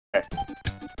I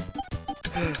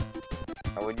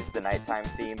would use the nighttime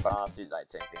theme, but honestly, the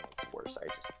nighttime theme looks worse.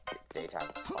 Daytime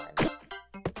looks fine.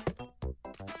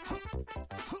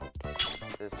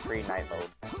 This is pre-night mode,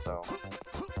 so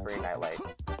pre-night light.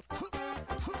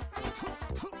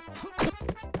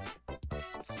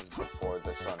 This is before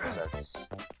the sun sets.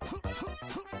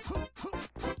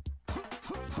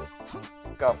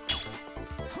 Let's go.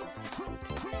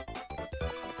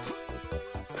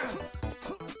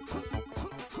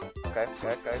 Okay.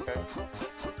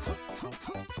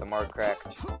 The mark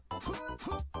cracked.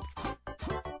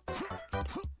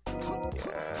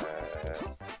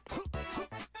 Yes.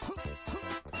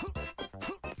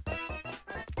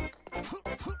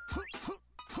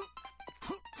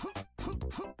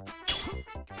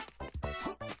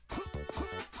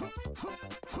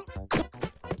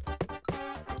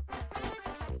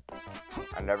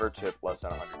 I never tip less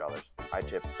than $100. I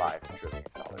tip $5 trillion.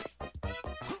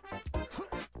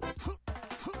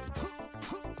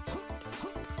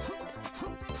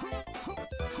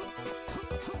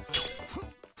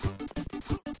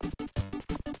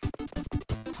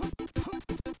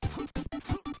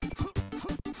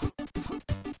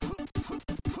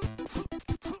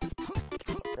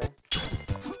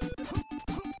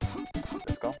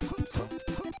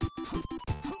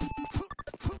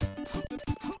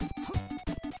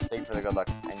 Thank you for the good luck.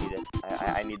 I need it.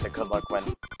 I need the good luck when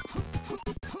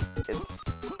it's...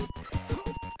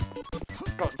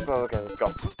 Let's go. Okay, let's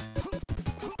go.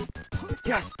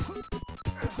 Yes!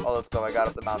 Oh, let's go. I got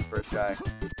up the mountain first try.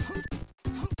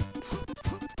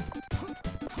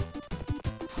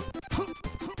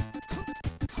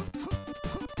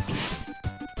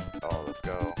 Oh, let's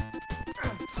go.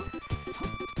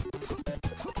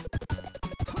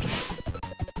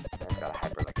 I got a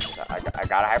hyperlink. I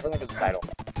got a hyperlink in the title.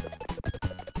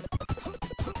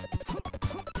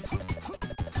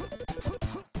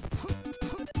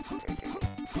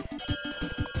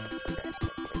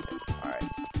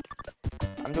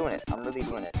 I'm doing it. I'm really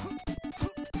doing it.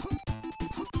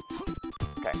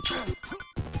 Okay.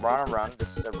 We're on a run.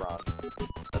 This is a run.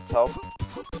 Let's hope.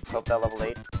 Let's hope that level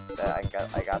 8 that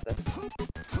I got this.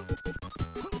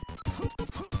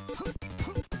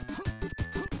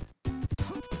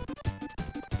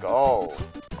 Let's go.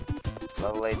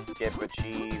 Level 8 skip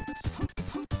achieved.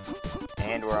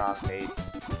 And we're on pace.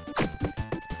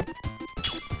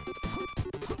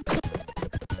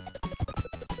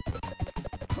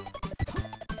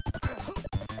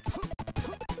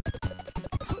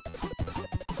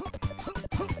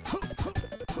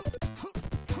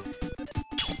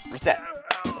 Reset.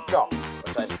 Let's go. What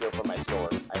should I steal from my store?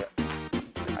 I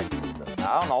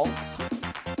don't know.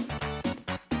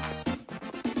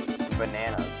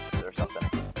 Bananas or something.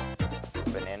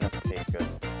 Bananas taste good.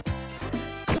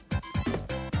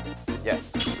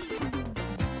 Yes.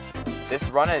 This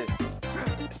run is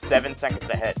 7 seconds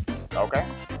ahead. Okay.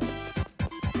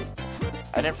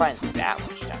 I didn't find that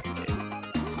much time to save.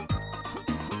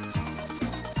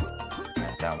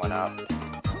 Messed that one up.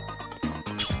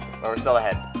 But we're still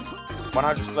ahead.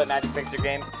 100 split magic fixer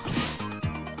game.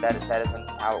 That isn't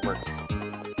how it works.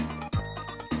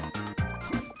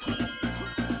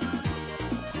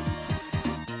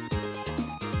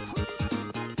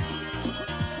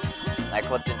 I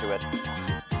clipped into it.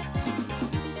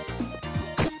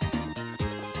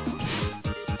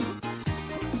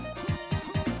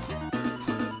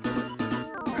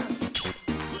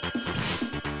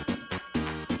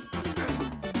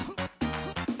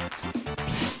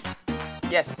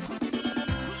 Yes.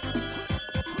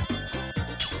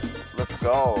 Let's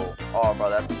go. Oh, bro,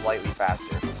 that's slightly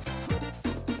faster.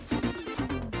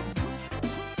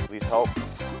 Please hope.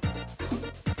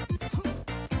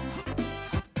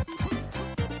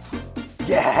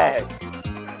 Yes!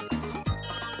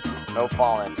 No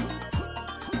falling.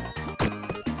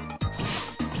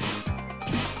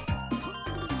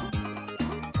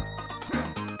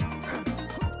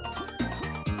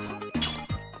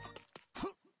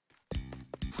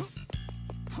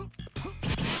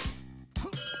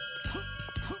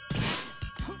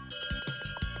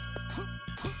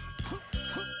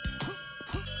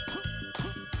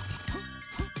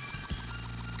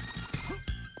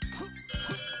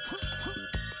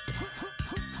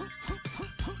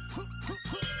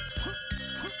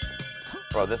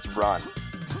 Bro, this run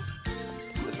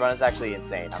is actually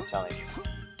insane, I'm telling you.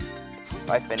 If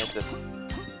I finish this...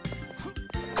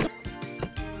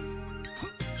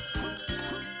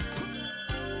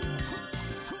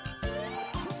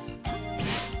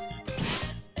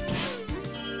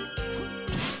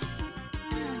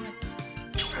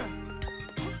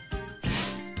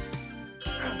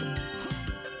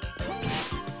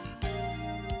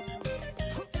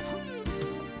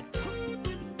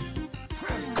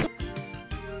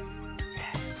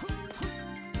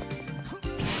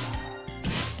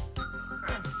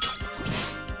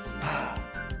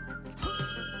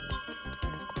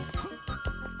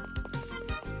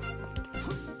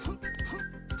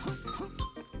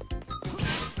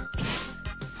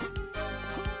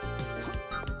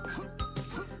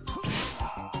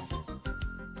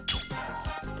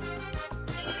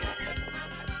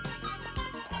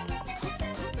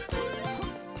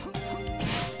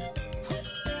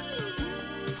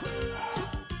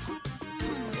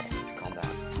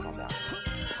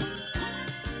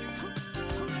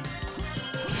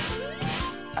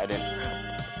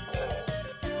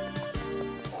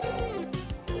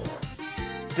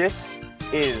 This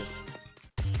is...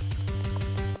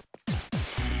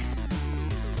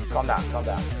 Calm down, calm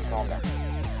down, calm down,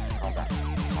 calm down,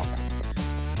 calm down,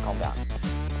 calm down.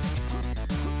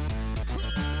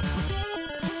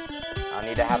 I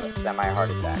need to have a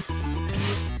semi-heart attack.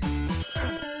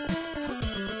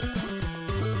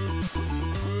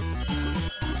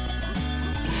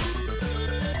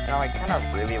 You know, I kind of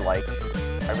really like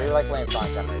playing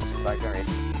Sonic Generations. Sonic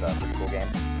Generations is a pretty cool game.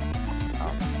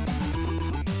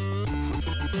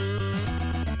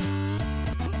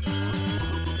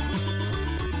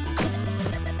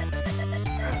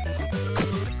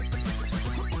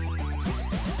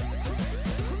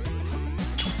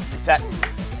 Reset.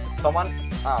 Someone?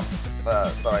 So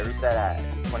I reset at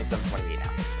 27:28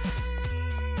 now.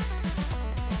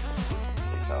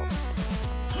 So.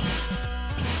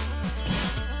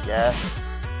 Yes.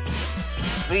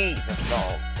 Please, let's go,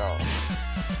 let's go.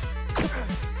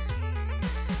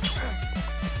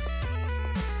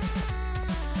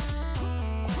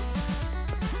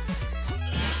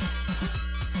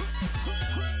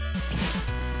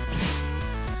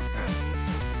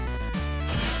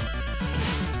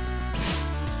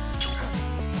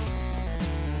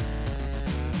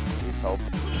 Please hope.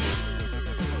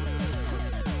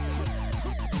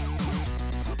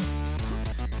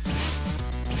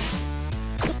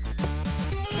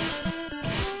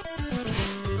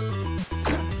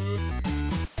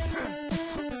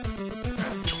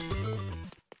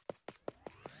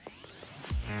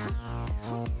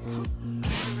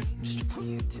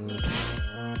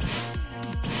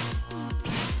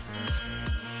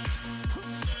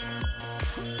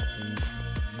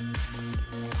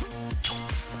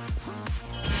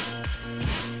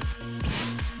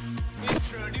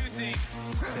 Introducing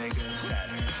Sega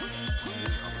Saturn.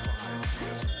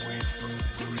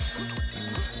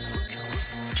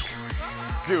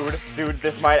 Dude,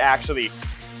 this might actually...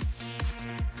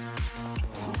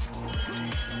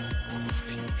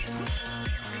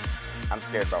 I'm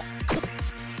scared, bro.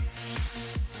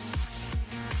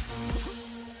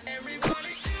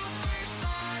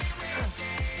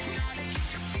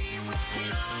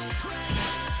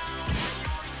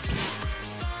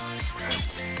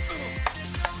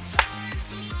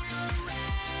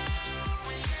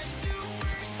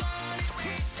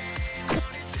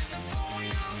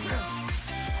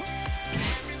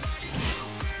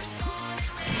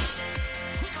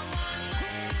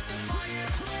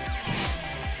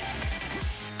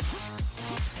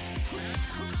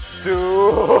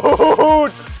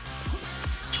 Dude!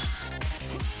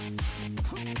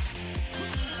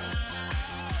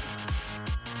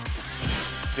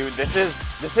 Dude, this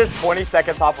is 20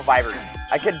 seconds off of Ivory.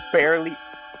 I could barely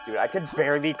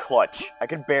clutch. I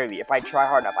could barely, if I try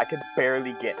hard enough, I could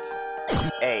barely get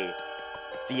the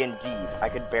Indeed. I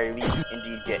could barely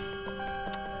Indeed get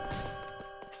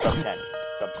sub 10, bro.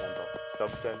 Sub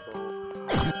 10, bro.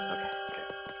 Okay.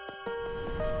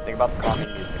 Think about the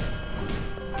calming music.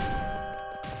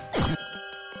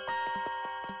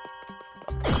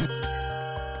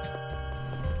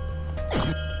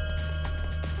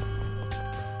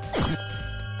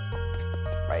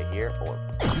 Right here, or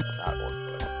it's not or,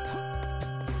 but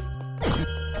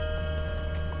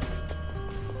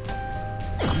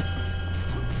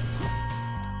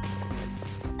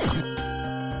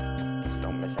just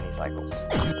don't miss any cycles.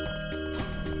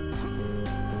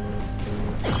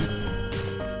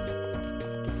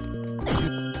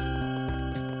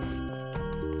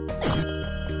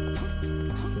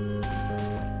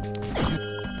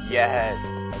 Yes,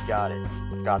 I got it.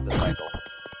 Got the cycle.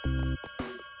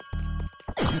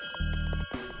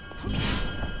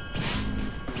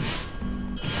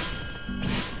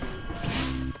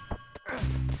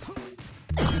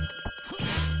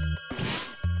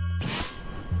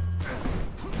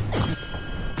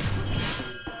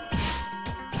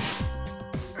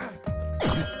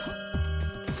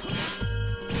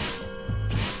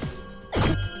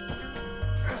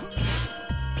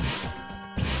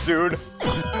 Dude.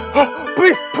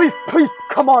 Please,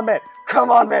 come on, man. You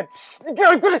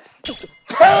gotta get it.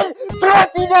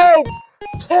 10-29.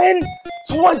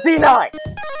 10-29.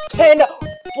 10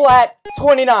 flat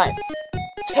 29.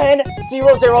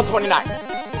 10-0-0-29.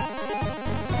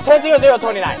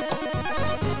 10-0-0-29.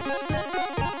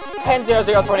 10-0-0-29.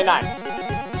 10-0-0-29.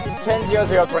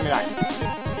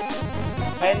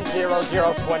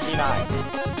 10-0-0-29.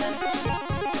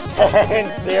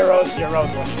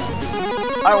 10-0-0-29.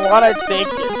 I wanna take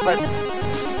it, but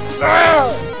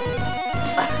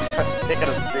taking a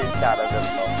screenshot of this.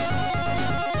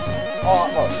 Oh,